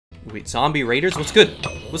Wait, zombie raiders? What's good?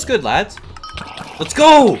 What's good, lads? Let's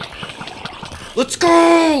go! Let's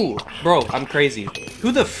go! Bro, I'm crazy.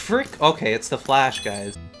 Who the frick? Okay, it's the Flash,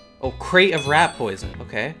 guys. Oh, crate of rat poison.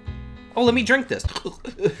 Okay. Oh, let me drink this.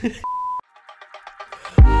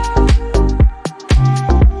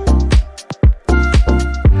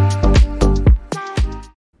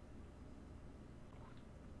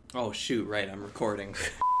 Oh, shoot, right, I'm recording.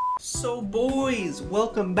 So boys,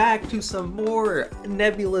 welcome back to some more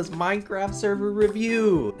Nebula's Minecraft server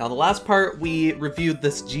review. Now the last part we reviewed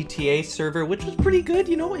this GTA server, which was pretty good.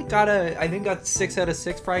 You know, it got I think got 6 out of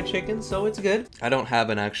 6 fried chicken, so it's good. I don't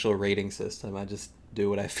have an actual rating system, I just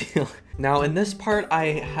do what I feel. Now in this part, I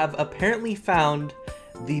have apparently found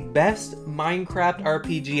the best Minecraft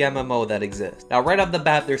RPGMMO that exists. Now right off the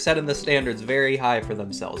bat, they're setting the standards very high for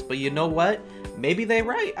themselves, but you know what? Maybe they're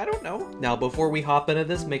right, I don't know. Now before we hop into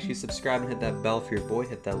this, make sure you subscribe and hit that bell for your boy,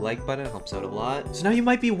 hit that like button, it helps out a lot. So now you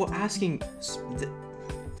might be asking,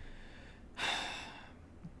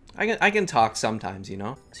 I can talk sometimes, you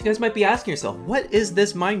know? So you guys might be asking yourself, what is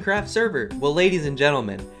this Minecraft server? Well, ladies and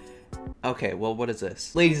gentlemen, okay, well, what is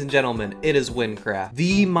this? Ladies and gentlemen, it is Wynncraft,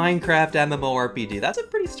 the Minecraft MMORPG. That's a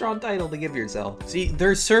pretty strong title to give yourself. See,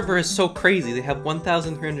 their server is so crazy. They have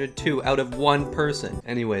 1,302 out of 1 person.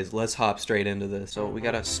 Anyways, let's hop straight into this. So we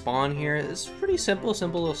got a spawn here. It's pretty simple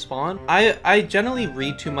little spawn. I generally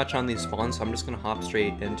read too much on these spawns, so I'm just gonna hop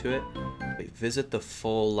straight into it. Wait, visit the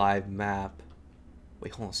full live map.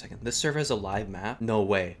 Wait, hold on a second. This server has a live map? No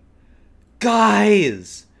way.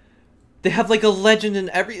 Guys! They have like a legend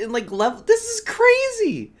in every level. This is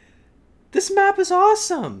crazy. This map is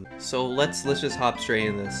awesome. So let's just hop straight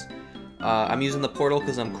in this. I'm using the portal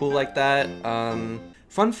because I'm cool like that.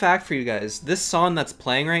 Fun fact for you guys: this song that's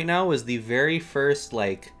playing right now was the very first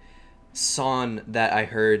song that I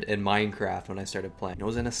heard in Minecraft when I started playing. It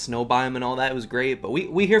was in a snow biome and all that. It was great. But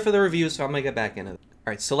we here for the review, so I'm gonna get back into it.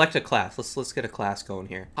 All right, select a class. Let's get a class going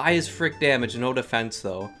here. High as frick damage, no defense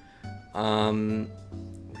though.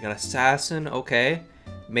 We got assassin, okay.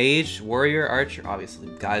 Mage, warrior, archer. Obviously,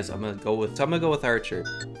 guys, I'm gonna go with archer.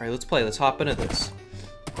 All right, let's play. Let's hop into this.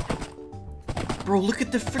 Bro, look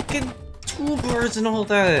at the freaking toolbars and all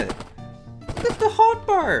that. Look at the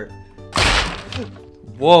hotbar.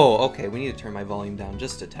 Whoa. Okay, we need to turn my volume down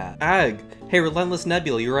just a tad. Ag. Hey, Relentless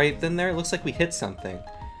Nebula, you right in there? It looks like we hit something.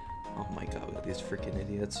 Oh my god, we got these freaking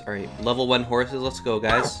idiots. All right, level 1 horses. Let's go,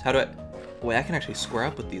 guys. How do I? Wait, I can actually square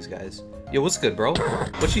up with these guys. Yo, what's good, bro?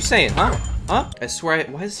 What you saying, huh? Huh? I swear,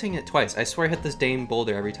 why is it saying it twice? I swear I hit this dang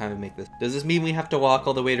boulder every time I make this. Does this mean we have to walk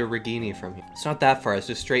all the way to Regini from here? It's not that far, it's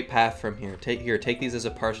just straight path from here. Take these as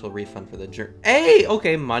a partial refund for the journey. Hey!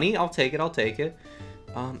 Okay, money, I'll take it.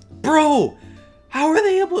 Bro! How are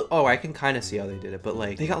they able? Oh, I can kind of see how they did it, but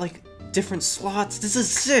they got different slots. This is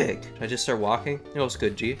sick. Should I just start walking? Yo, it's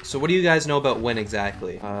good, G. So what do you guys know about Wynn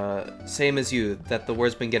exactly? Same as you, that the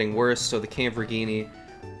war's been getting worse, so the King of Regini.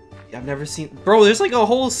 I've never seen... Bro, there's a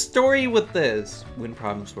whole story with this. Wynn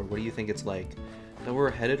Problem Store, what do you think it's like? Is that where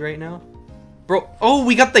we're headed right now? Bro, oh,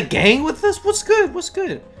 we got the gang with this? What's good? What's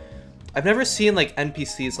good? I've never seen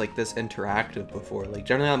NPCs like this interactive before.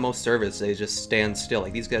 Generally on most servers, they just stand still.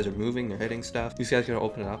 These guys are moving, they're hitting stuff. These guys gonna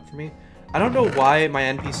open it up for me? I don't know why my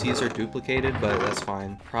NPCs are duplicated, but that's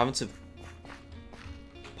fine. Province of...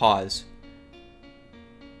 Pause.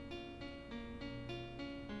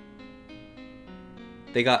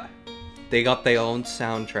 They got their own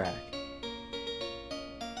soundtrack.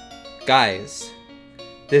 Guys,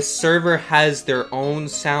 this server has their own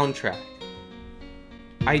soundtrack.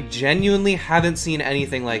 I genuinely haven't seen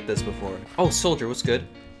anything like this before. Oh, soldier, what's good?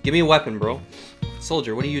 Give me a weapon, bro.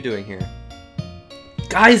 Soldier, what are you doing here?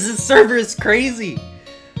 Guys, this server is crazy!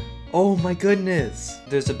 Oh my goodness.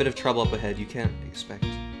 There's a bit of trouble up ahead. You can't expect.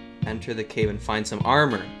 Enter the cave and find some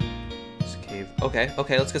armor. This cave. Okay,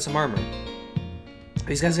 let's get some armor. Are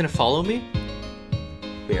these guys gonna follow me?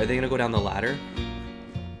 Wait, are they gonna go down the ladder?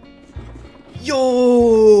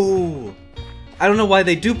 Yo! I don't know why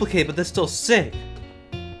they duplicate, but that's still sick.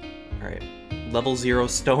 Alright. Level 0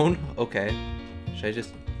 stone? Okay. Should I just...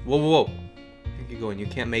 Whoa. I think you're going. You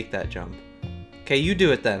can't make that jump. Okay, you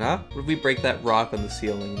do it then, huh? What if we break that rock on the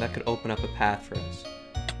ceiling? That could open up a path for us.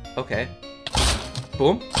 Okay.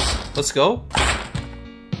 Boom. Let's go.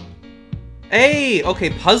 Hey! Okay,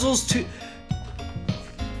 puzzles too...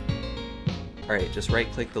 Alright, just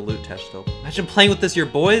right-click the loot test though. Imagine playing with this, your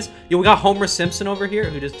boys. Yo, we got Homer Simpson over here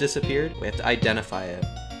who just disappeared. We have to identify it.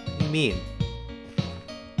 What do you mean?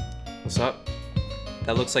 What's up?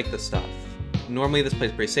 That looks like the stuff. Normally this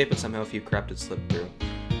place is pretty safe, but somehow a few corrupted slipped through.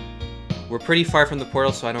 We're pretty far from the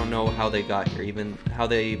portal, so I don't know how they got here, how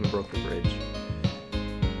they even broke the bridge.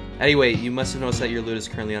 Anyway, you must have noticed that your loot is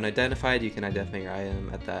currently unidentified. You can identify your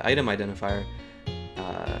item at that item identifier.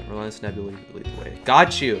 Relentless Nebula, lead the way.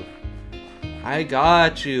 Got you. I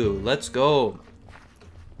got you. Let's go.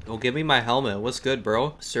 Oh, give me my helmet. What's good,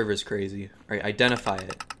 bro? Server's crazy. All right, identify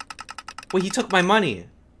it. Wait, he took my money.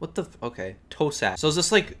 What the? Okay, Tosac. So is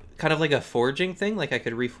this like kind of like a forging thing? Like I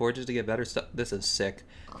could reforge it to get better stuff? This is sick.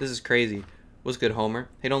 This is crazy. What's good, Homer?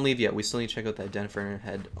 Hey, don't leave yet. We still need to check out the identifier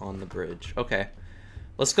head on the bridge. Okay.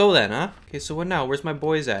 Let's go then, huh? Okay, so what now? Where's my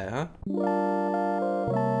boys at, huh?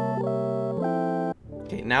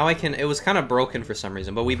 Okay, now I can... It was kind of broken for some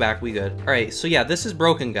reason, but we back. We good. All right, so yeah, this is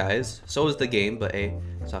broken, guys. So is the game, but hey,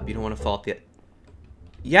 stop. You don't want to fault the...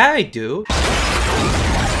 Yeah, I do.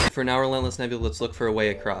 For now, Relentless Nebula, let's look for a way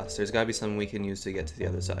across. There's got to be something we can use to get to the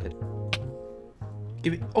other side.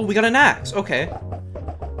 Give me... Oh, we got an axe. Okay.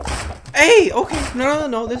 Hey, okay.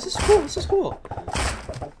 No. This is cool. This is cool.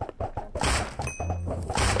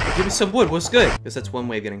 Give me some wood. What's good? Guess that's one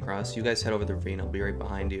way of getting across. You guys head over the ravine. I'll be right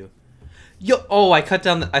behind you. Yo, oh, I cut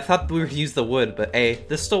down the... I thought we were to use the wood, but hey,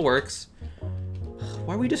 this still works.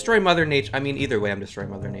 Why are we destroying Mother Nature? I mean, either way, I'm destroying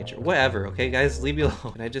Mother Nature. Whatever, okay, guys? Leave me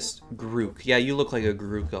alone. Can I just... Grook. Yeah, you look like a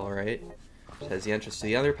Grook, alright? Says the entrance to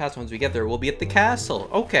the other paths. Once we get there, we'll be at the castle.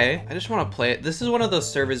 Okay. I just want to play it. This is one of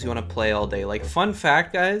those servers you want to play all day. Like, fun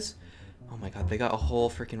fact, guys. Oh my god, they got a whole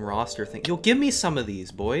freaking roster thing. Yo, give me some of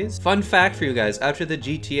these, boys. Fun fact for you guys, after the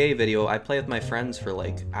GTA video, I played with my friends for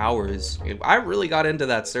like hours. I really got into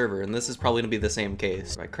that server, and this is probably gonna be the same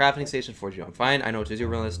case. Right, crafting station for you. I'm fine. I know what to do.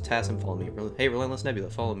 Relentless task and follow me. Hey, Relentless Nebula,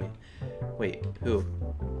 follow me. Wait, who?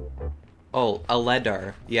 Oh, a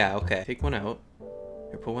Ledar. Yeah, okay. Take one out.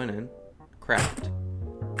 Here, put one in. Craft.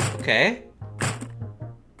 Okay.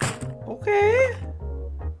 Okay.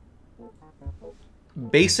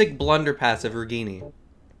 Basic blunder pass of Regini.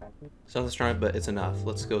 Something strong, but it's enough.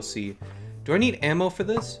 Let's go see. Do I need ammo for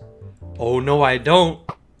this? Oh, no, I don't.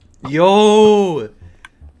 Yo!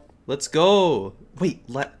 Let's go. Wait,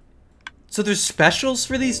 so there's specials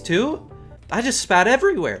for these too? I just spat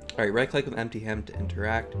everywhere. All right, right click with empty hand to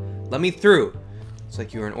interact. Let me through. It's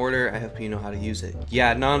like you're in order. I hope you know how to use it.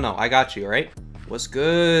 Yeah, no, I got you, all right? What's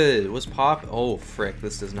good? What's pop? Oh, frick.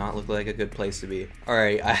 This does not look like a good place to be. All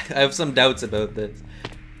right, I have some doubts about this.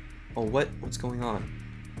 Oh, what's going on?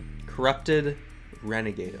 Corrupted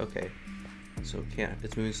renegade. Okay. So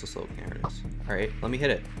it's moving so slow. Cameras. All right, let me hit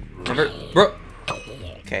it. Remember, bro.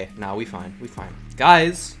 Okay, now we fine.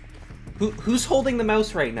 Guys, who's holding the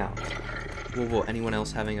mouse right now? Whoa. Anyone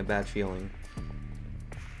else having a bad feeling?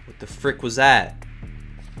 What the frick was that?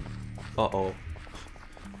 Uh-oh.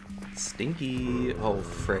 Stinky. Oh,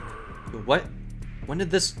 frick. What? When did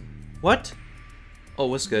this... What? Oh,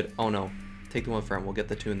 what's good? Oh, no. Take the one front. We'll get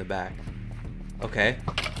the two in the back. Okay.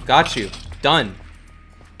 Got you. Done.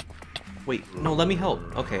 Wait. No, let me help.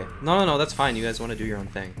 Okay. No. That's fine. You guys want to do your own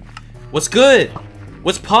thing. What's good?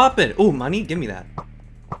 What's poppin'? Oh, money? Give me that.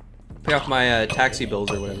 Pay off my taxi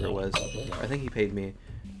bills or whatever it was. I think he paid me.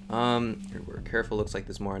 Here, we're careful. Looks like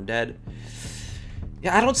there's more undead.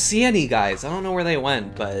 Yeah, I don't see any, guys. I don't know where they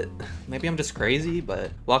went, but maybe I'm just crazy, but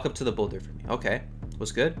walk up to the boulder for me. Okay.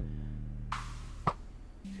 What's good?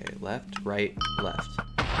 Okay, left, right, left.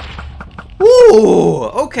 Ooh!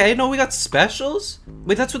 Okay, no, we got specials?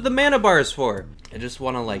 Wait, that's what the mana bar is for. I just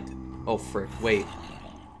want to, like... Oh, frick. Wait.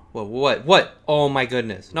 What? Oh, my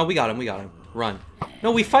goodness. No, we got him. Run.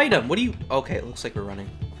 No, we fight him. What do you... Okay, it looks like we're running.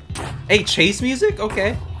 Hey, chase music?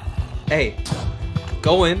 Okay. Hey.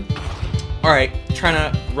 Go in. Alright, trying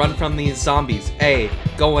to run from these zombies. Hey,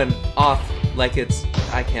 going off like it's...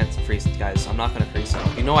 I can't freeze, guys. I'm not gonna freeze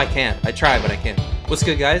up. You know I can't. I try, but I can't. What's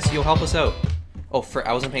good, guys? You'll help us out. Oh,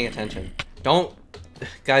 I wasn't paying attention.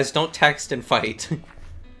 Guys, don't text and fight.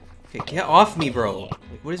 Okay, get off me, bro.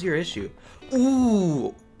 Like, what is your issue?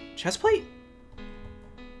 Ooh, chestplate?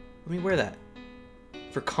 Let me wear that.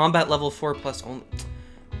 For combat level 4 plus only...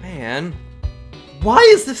 Man. Why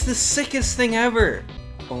is this the sickest thing ever?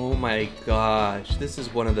 Oh my gosh, this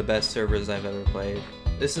is one of the best servers I've ever played.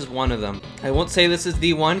 This is one of them. I won't say this is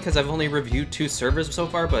the one because I've only reviewed 2 servers so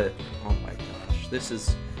far, but oh my gosh, this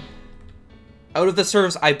is... Out of the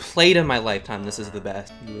servers I played in my lifetime, this is the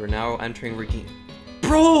best. You are now entering Regine.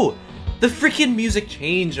 Bro! The freaking music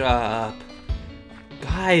change up!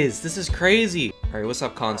 Guys, this is crazy! Alright, what's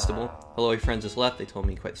up, Constable? Hello, your friends just left. They told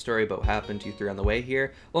me quite a story about what happened to you 3 on the way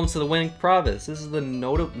here. Welcome to the Wynncraft province. This is the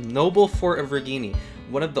noble fort of Regini,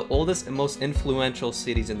 one of the oldest and most influential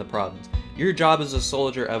cities in the province. Your job as a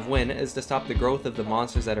soldier of Wynn is to stop the growth of the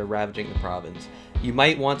monsters that are ravaging the province. You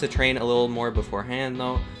might want to train a little more beforehand,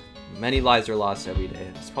 though. Many lives are lost every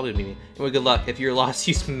day. It's probably me. Anyway, good luck. If you're lost,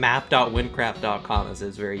 use map.wynncraft.com, as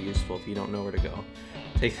it's very useful if you don't know where to go.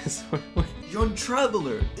 Take this one. Young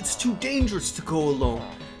traveler, it's too dangerous to go alone.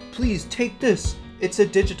 Please take this. It's a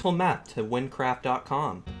digital map to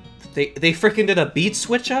Wynncraft.com. They freaking did a beat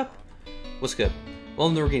switch up? What's good?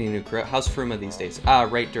 Welcome to Regini New Crew. How's Fruma these days?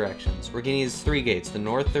 Right directions. Regini has 3 gates. The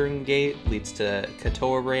northern gate leads to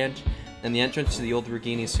Katoa Ranch, and the entrance to the old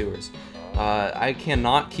Regini sewers. I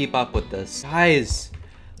cannot keep up with this. Guys,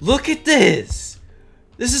 look at this!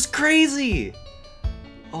 This is crazy!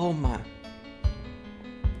 Oh my.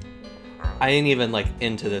 I ain't even like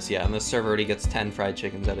into this yet, and this server already gets 10 fried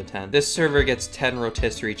chickens out of 10. This server gets 10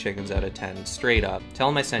 rotisserie chickens out of 10, straight up. Tell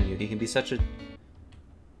him I sent you. He can be such a...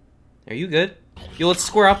 Are you good? Yo, let's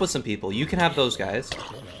square up with some people. You can have those guys.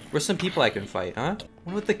 Where's some people I can fight, huh?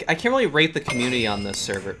 What with the... I can't really rate the community on this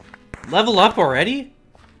server. Level up already?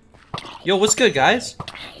 Yo, what's good, guys?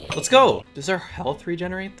 Let's go. Does our health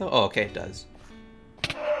regenerate, though? Oh, okay, it does.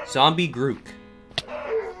 Zombie Grook.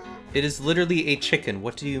 It is literally a chicken.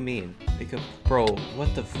 What do you mean? Like a... Bro,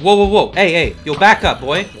 what the... Whoa, whoa, whoa. Hey, hey. Yo, back up,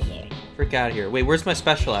 boy. Frick out of here. Wait, where's my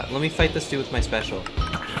special at? Let me fight this dude with my special.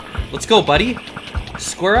 Let's go, buddy.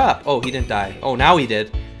 Square up. Oh, he didn't die. Oh, now he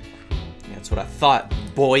did. Yeah, that's what I thought,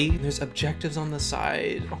 boy. There's objectives on the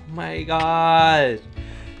side. Oh my god.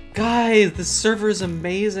 Guys, this server is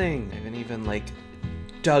amazing. I haven't even, like,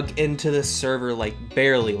 dug into this server, like,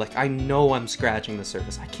 barely. Like, I know I'm scratching the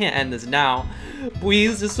surface. I can't end this now.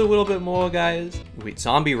 Please, just a little bit more, guys. Wait,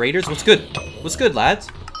 zombie raiders? What's good? What's good, lads?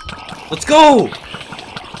 Let's go!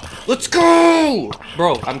 Let's go!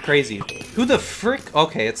 Bro, I'm crazy. Who the frick?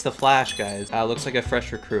 Okay, it's the Flash, guys. Looks like a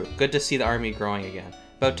fresh recruit. Good to see the army growing again.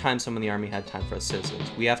 About time someone in the army had time for us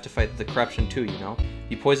citizens. We have to fight the corruption too, you know?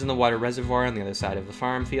 You poison the water reservoir on the other side of the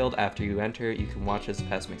farm field. After you enter, you can watch as the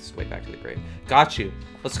pest makes its way back to the grave. Got you.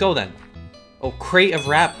 Let's go then. Oh, crate of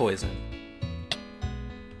rat poison.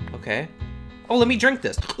 Okay. Oh, let me drink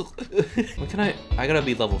this. What can I gotta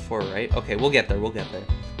be level 4, right? Okay, we'll get there, we'll get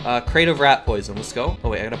there. Crate of rat poison, let's go. Oh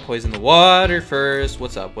wait, I gotta poison the water first.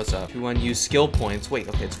 What's up, what's up? You wanna use skill points. Wait,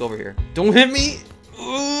 okay, let's go over here. Don't hit me!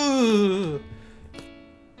 Ooh.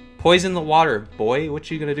 Poison the water, boy. What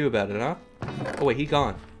you gonna do about it, huh? Oh wait, he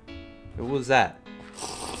gone. What was that?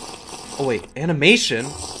 Oh wait, animation?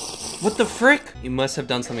 What the frick? You must have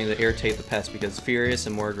done something to irritate the pest because it's furious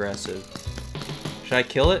and more aggressive. Should I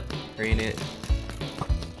kill it? Or ain't it?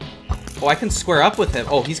 Oh, I can square up with him.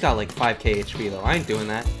 Oh, he's got like 5k HP though. I ain't doing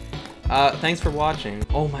that. Thanks for watching.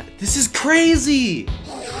 Oh my, this is crazy!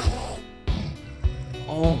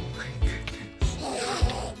 Oh my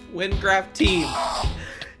goodness. Wynncraft team.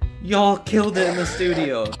 Y'all killed it in the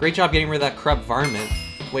studio. Great job getting rid of that corrupt varmint.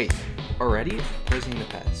 Wait, already? Poisoning the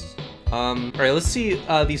pest. Alright, let's see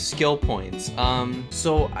these skill points.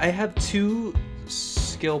 So I have 2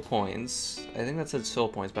 skill points. I think that said skill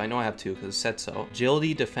points, but I know I have 2 because it said so.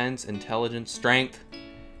 Agility, defense, intelligence, strength.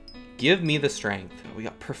 Give me the strength. We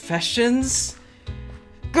got professions.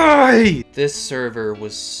 Guy! This server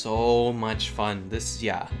was so much fun.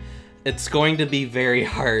 Yeah. It's going to be very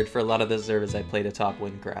hard for a lot of the servers I play to top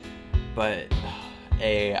Wynncraft. But,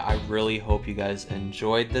 hey, I really hope you guys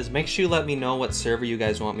enjoyed this. Make sure you let me know what server you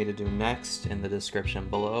guys want me to do next in the description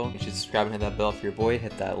below. You should subscribe and hit that bell for your boy.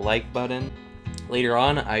 Hit that like button. Later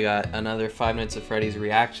on, I got another 5 Nights at Freddy's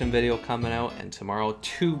reaction video coming out. And tomorrow,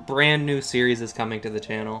 2 brand new series is coming to the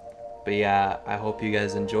channel. But yeah, I hope you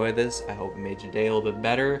guys enjoyed this. I hope it made your day a little bit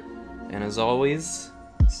better. And as always,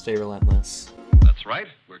 stay relentless. That's right,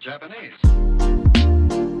 we're Japanese.